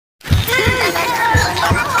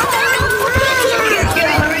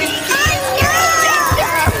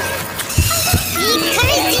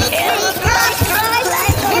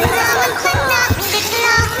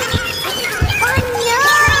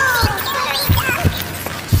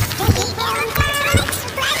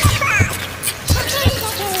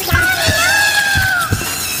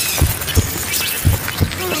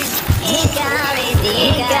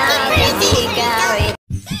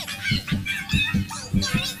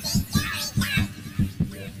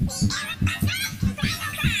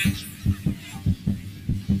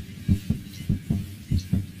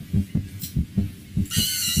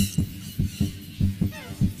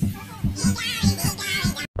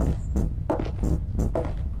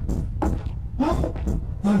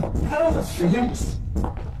Elephants?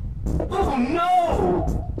 Oh no!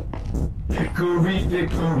 Hickory,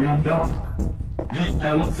 dickory, dock. The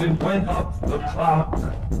elephant went up the clock.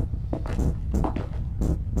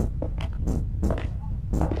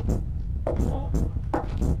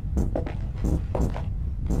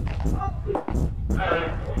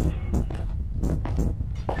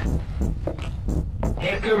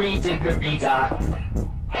 Hickory, dickory, dock.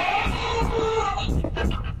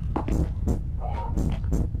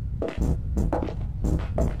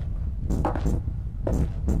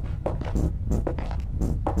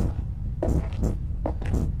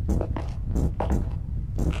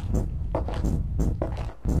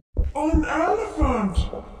 An elephant!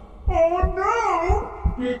 Oh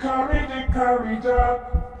no! Hickory dickory dock.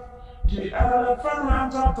 The elephant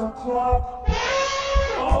ran up the clock.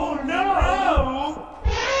 Oh no!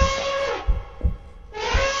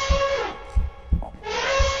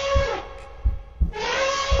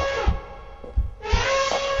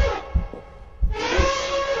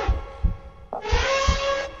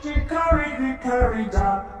 Dickory dickory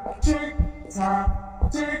dock. Tick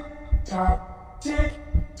tock, tick tock, tick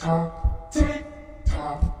tock, tick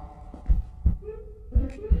tock.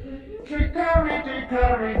 Hickory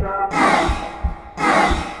dickory dock.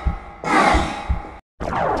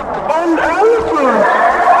 An elephant!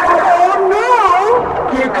 Oh no!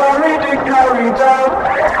 Hickory dickory dock.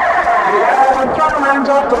 The elephant ran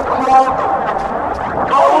up the clock.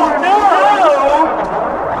 Oh no!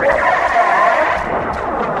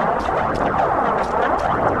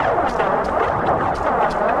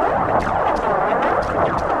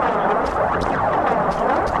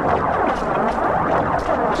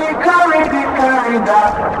 Hickory dickory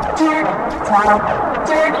dock. Tick tock,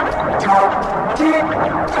 tick tock, tick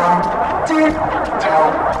tock, tick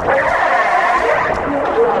tock.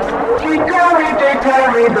 Hickory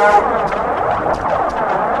dickory dock.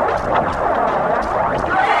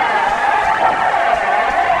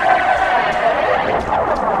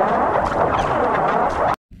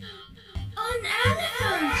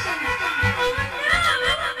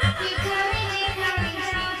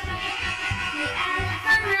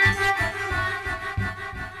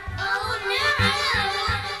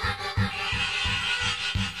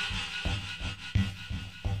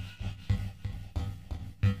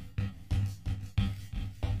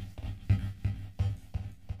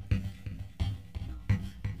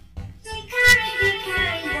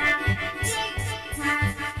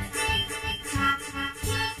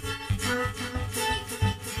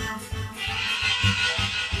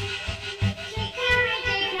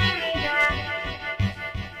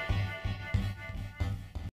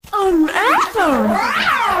 An elephant!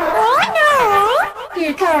 Oh no!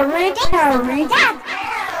 Hickory dickory dock!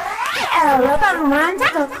 The elephant ran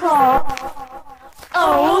up the clock.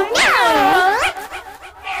 Oh no!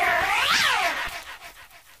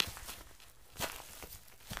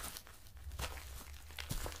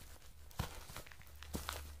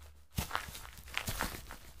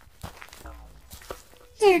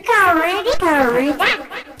 Hickory dickory dock!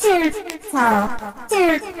 Tick tock,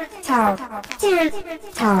 tick tock, tick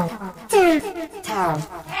tock, tick tock.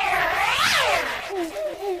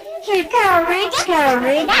 Hickory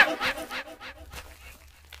dickory dock.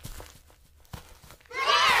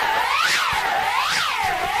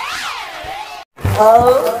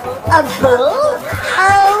 Oh, a bull?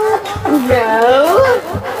 Oh no!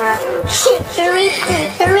 Hickory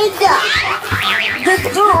dickory dock. The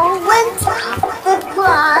bull went up the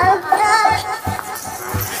clock.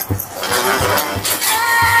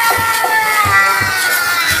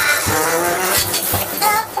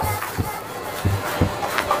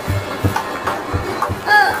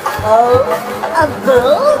 Oh, a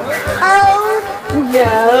bull? Oh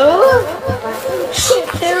no!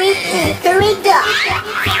 Hickory dickory dock.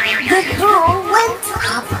 The bull went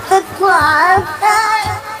up the clock.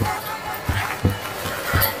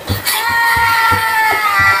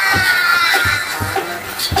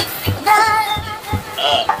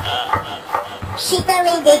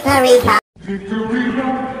 Hickory dickory dock. Hickory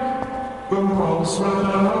dock. The mouse ran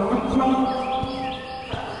up the clock.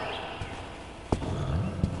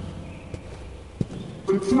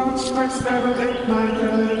 The clock strikes 7, 8, 9,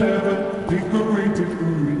 10, 11. Hickory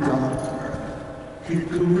dickory dock.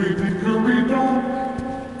 Hickory dickory dock.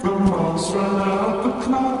 The mouse ran out the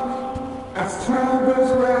clock. As 12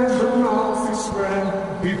 bells rang, the mouse sprang.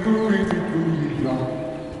 Hickory dickory dock.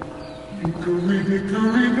 Hickory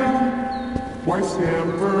dickory dock. Why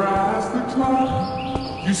scamper as the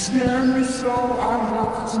clock? You scare me so I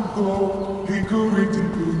have to go. Hickory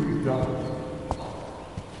dickory dock.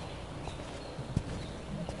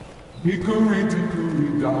 Hickory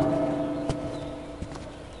dickory dock.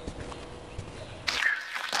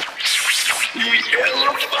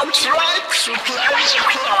 elephant tried to climb the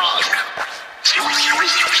clock. Hickory,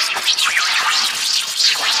 dickory, dock.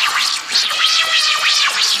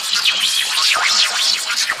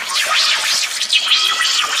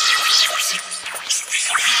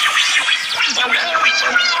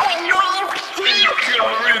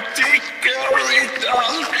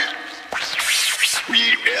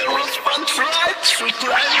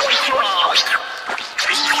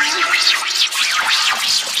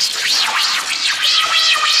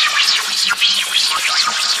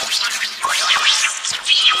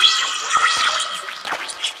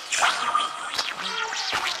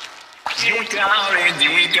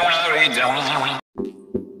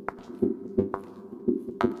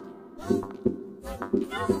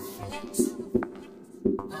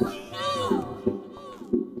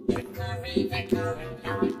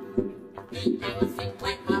 The elephant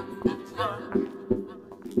tried to climb the clock.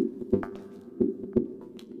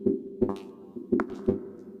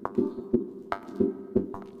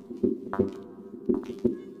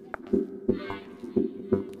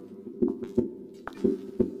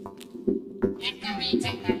 Hickory,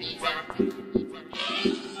 dickory, dock.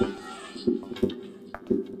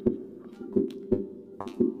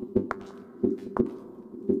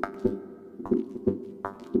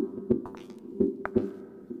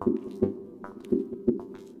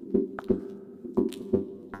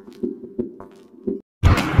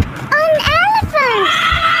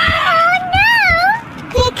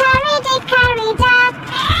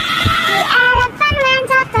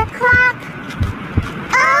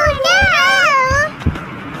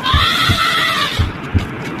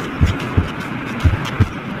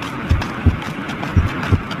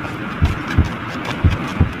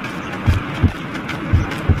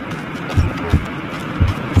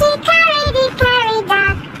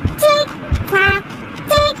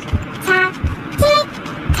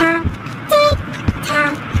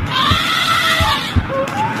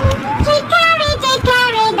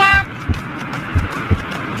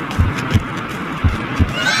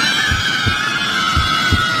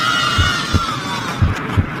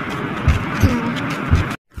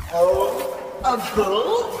 A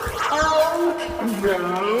bull? Oh, no.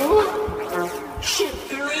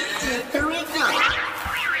 Hickory, dickory, dock.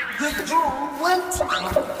 The bull went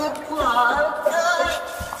off the clock.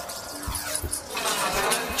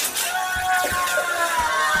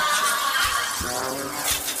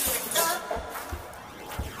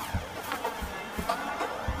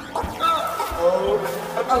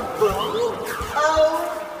 A bull? Oh,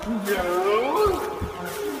 no.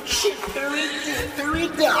 Hickory, dickory,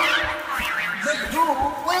 dock. The bull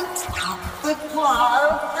went off the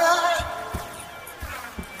clock.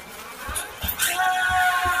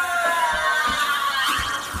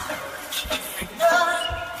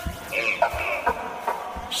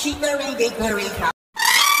 Hickory, dickory, dock.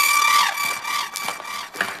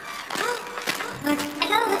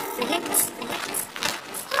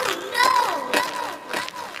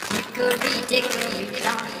 Hickory dickory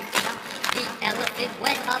dock, the elephant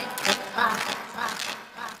went up the clock.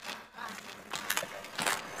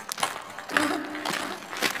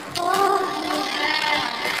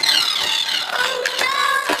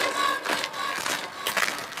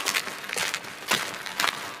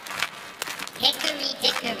 Hickory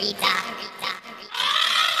dickory dock.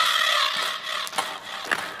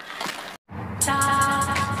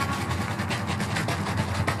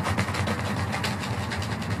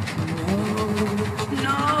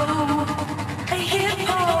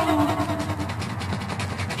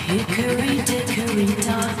 Hickory dickory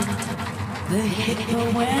dock, the hippo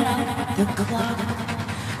went up the clock.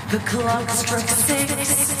 The clock struck 6.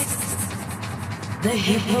 The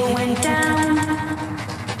hippo went down.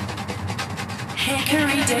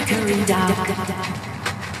 Hickory dickory dock.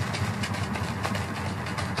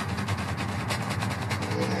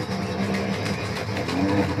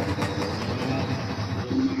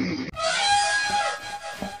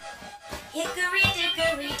 Hickory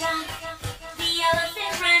dickory dock, the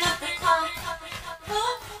elephant ran up the clock.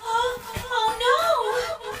 Oh no!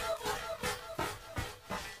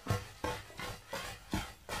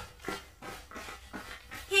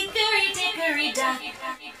 Hickory dickory dock.